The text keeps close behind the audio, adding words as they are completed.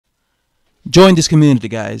Join this community,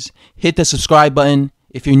 guys. Hit the subscribe button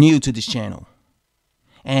if you're new to this channel.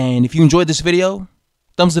 And if you enjoyed this video,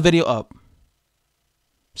 thumbs the video up.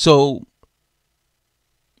 So,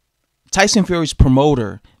 Tyson Fury's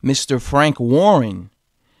promoter, Mr. Frank Warren,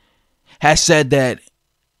 has said that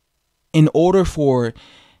in order for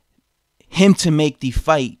him to make the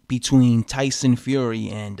fight between Tyson Fury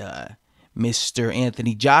and Mr.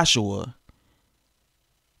 Anthony Joshua,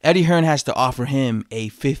 Eddie Hearn has to offer him a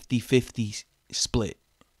 50-50 split,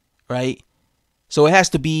 right? So it has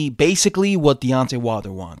to be basically what Deontay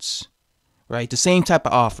Wilder wants, right? The same type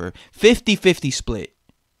of offer, 50-50 split.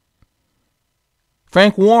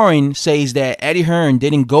 Frank Warren says that Eddie Hearn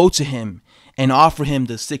didn't go to him and offer him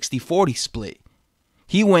the 60-40 split.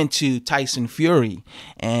 He went to Tyson Fury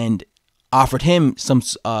and offered him some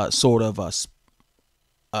sort of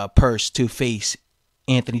a purse to face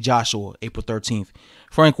Anthony Joshua April 13th.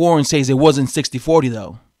 Frank Warren says it wasn't 60-40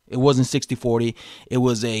 though. It wasn't 60-40. It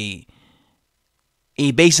was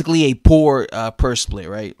basically a poor purse split,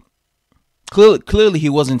 right? Clearly he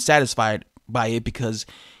wasn't satisfied by it because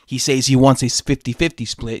he says he wants a 50-50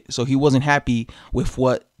 split. So he wasn't happy with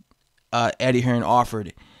what Eddie Hearn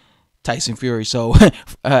offered Tyson Fury. So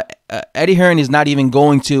Eddie Hearn is not even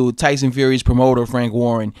going to Tyson Fury's promoter, Frank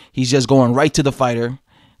Warren. He's just going right to the fighter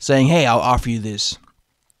saying, hey, I'll offer you this.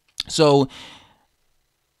 So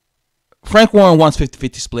Frank Warren wants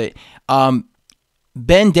 50-50 split.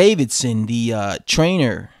 Ben Davidson, the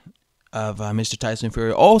trainer of Mr. Tyson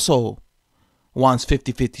Fury, also wants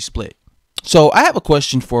 50-50 split. So I have a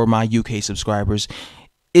question for my UK subscribers.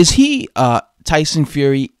 Is he, Tyson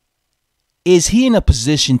Fury, is he in a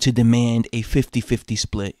position to demand a 50-50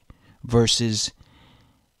 split versus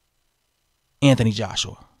Anthony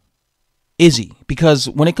Joshua? Is he? Because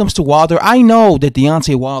when it comes to Wilder, I know that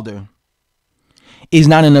Deontay Wilder is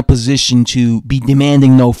not in a position to be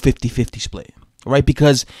demanding no 50-50 split, right?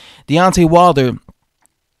 Because Deontay Wilder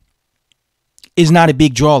is not a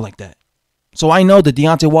big draw like that. So I know that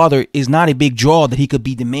Deontay Wilder is not a big draw that he could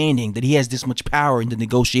be demanding, that he has this much power in the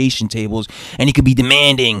negotiation tables and he could be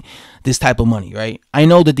demanding this type of money, right? I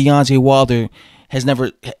know that Deontay Wilder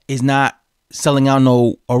is not selling out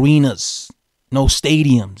no arenas, no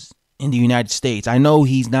stadiums in the United States. I know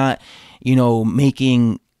he's not,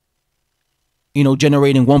 making,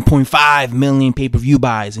 generating 1.5 million pay-per-view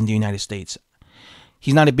buys in the United States.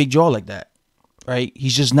 He's not a big draw like that, right?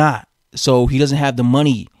 He's just not. So he doesn't have the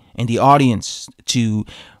money and the audience to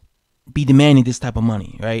be demanding this type of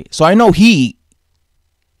money, right? So I know he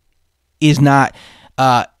is not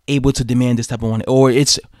able to demand this type of money, or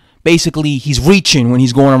it's basically he's reaching when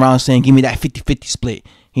he's going around saying, give me that 50-50 split.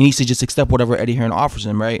 He needs to just accept whatever Eddie Hearn offers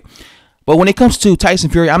him, right? But when it comes to Tyson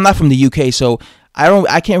Fury, I'm not from the UK, so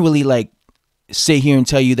I can't really sit here and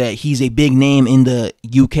tell you that he's a big name in the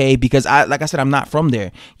UK because like I said, I'm not from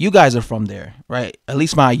there. You guys are from there, right? At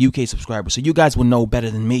least my UK subscribers. So you guys would know better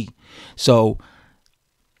than me. So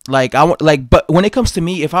but when it comes to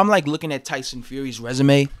me, if I'm looking at Tyson Fury's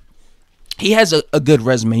resume, he has a good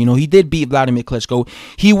resume. He did beat Vladimir Klitschko.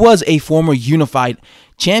 He was a former unified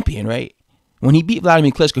champion, right? When he beat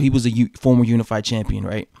Vladimir Klitschko, he was a former unified champion,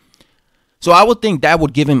 right? So I would think that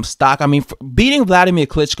would give him stock. I mean, beating Vladimir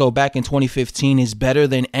Klitschko back in 2015 is better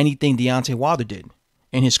than anything Deontay Wilder did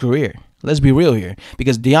in his career. Let's be real here.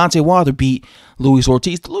 Because Deontay Wilder beat Luis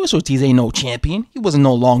Ortiz. Luis Ortiz ain't no champion. He wasn't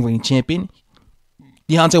no long-range champion.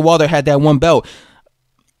 Deontay Wilder had that one belt.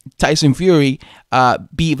 Tyson Fury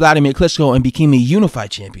beat Vladimir Klitschko and became a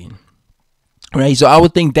unified champion. Right? So I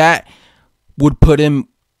would think that would put him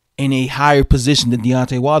in a higher position than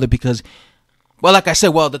Deontay Wilder because, well, like I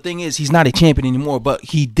said, the thing is, he's not a champion anymore, but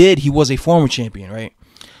he was a former champion, right?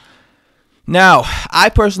 Now, I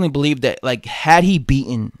personally believe that, had he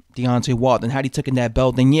beaten Deontay Wilder and had he taken that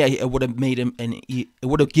belt, then yeah, it would have made him, and it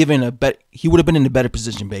would have given he would have been in a better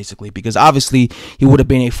position, basically, because obviously he would have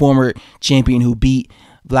been a former champion who beat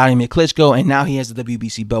Vladimir Klitschko, and now he has the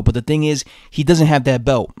WBC belt. But the thing is, he doesn't have that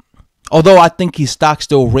belt. Although I think his stock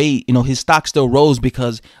still rose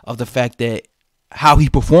because of the fact that how he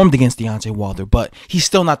performed against Deontay Wilder, but he's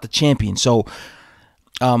still not the champion. So,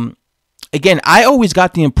 again, I always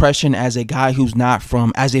got the impression as a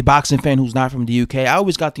boxing fan who's not from the UK, I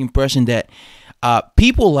always got the impression that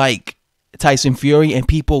people like Tyson Fury and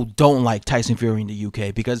people don't like Tyson Fury in the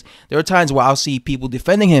UK, because there are times where I'll see people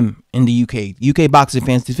defending him in the UK boxing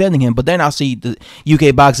fans defending him, but then I'll see the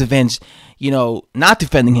UK boxing fans, not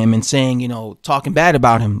defending him and saying, talking bad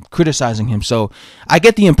about him, criticizing him. So I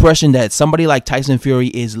get the impression that somebody like Tyson Fury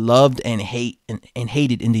is loved and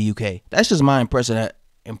hated in the UK. That's just my impression.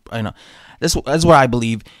 That's what I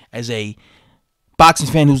believe as a boxing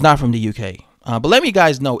fan who's not from the UK. But let me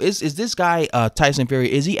guys know, is this guy Tyson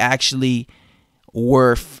Fury, is he actually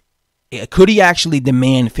worth? Could he actually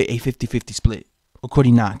demand a 50-50 split, or could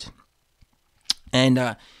he not?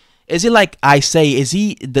 And is it like I say? Is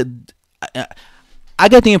he the? I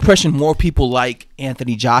get the impression more people like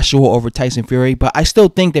Anthony Joshua over Tyson Fury, but I still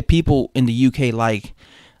think that people in the UK like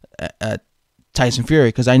Tyson Fury,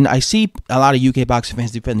 because I see a lot of UK boxing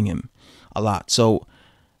fans defending him a lot. So,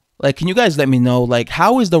 like, can you guys let me know, like,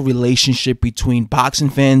 how is the relationship between boxing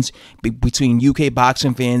fans, between UK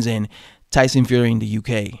boxing fans and Tyson Fury in the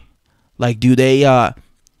UK? Like, do they,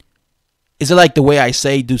 is it like the way I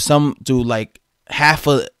say, do like half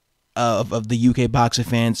of the UK boxing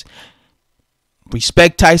fans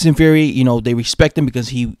respect Tyson Fury? You know, they respect him because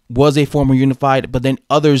he was a former unified, but then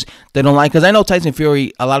others they don't like, because I know Tyson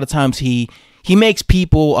Fury, a lot of times he makes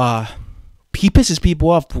people, he pisses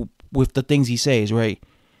people off with the things he says, right?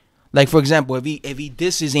 Like, for example, if he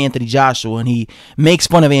disses Anthony Joshua and he makes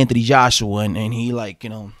fun of Anthony Joshua and he, like, you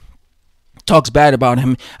know, talks bad about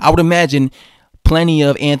him, I would imagine plenty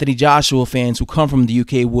of Anthony Joshua fans who come from the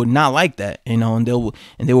UK would not like that, you know, and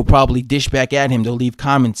they will probably dish back at him. They'll leave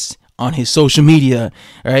comments on his social media,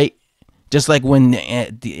 right? Just like when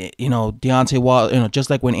Deontay Wilder, just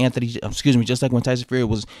like when just like when Tyson Fury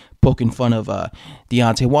was poking fun of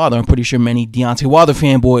Deontay Wilder. I'm pretty sure many Deontay Wilder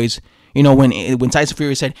fanboys, you know, when Tyson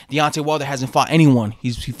Fury said Deontay Wilder hasn't fought anyone,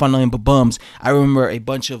 he's funneling but bums. I remember a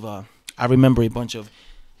bunch of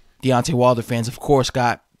Deontay Wilder fans, of course,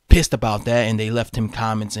 got pissed about that, and they left him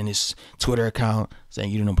comments in his Twitter account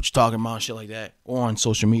saying, you don't know what you're talking about, shit like that, or on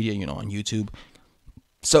social media, you know, on YouTube.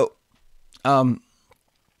 So,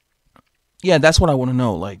 yeah, that's what I want to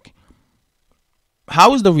know. Like,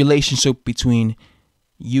 how is the relationship between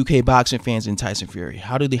UK boxing fans and Tyson Fury?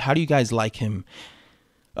 How do you guys like him?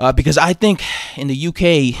 Because I think in the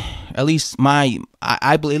UK, at least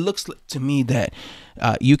I believe, it looks to me that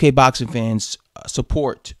UK boxing fans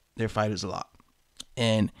support their fighters a lot.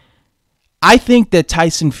 And I think that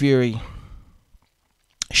Tyson Fury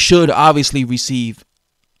should obviously receive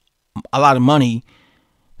a lot of money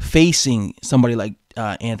facing somebody like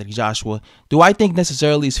Anthony Joshua. Do I think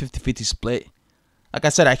necessarily it's 50-50 split? Like I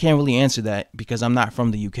said, I can't really answer that because I'm not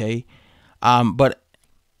from the UK. But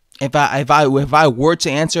if I were to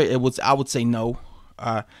answer it, I would say no.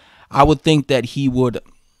 I would think that he would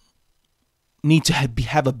need to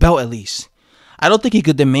have a belt at least. I don't think he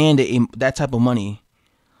could demand that type of money.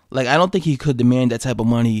 Like, I don't think he could demand that type of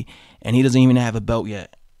money, and he doesn't even have a belt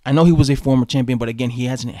yet. I know he was a former champion, but again, he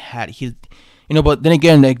hasn't had But then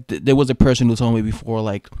again, like, there was a person who told me before,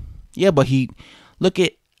 like, yeah, but look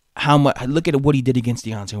at what he did against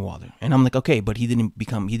Deontay Wilder, and I'm like, okay, but he didn't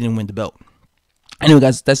win the belt. Anyway,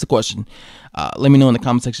 guys, that's the question. Let me know in the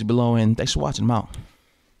comment section below, and thanks for watching. I'm out.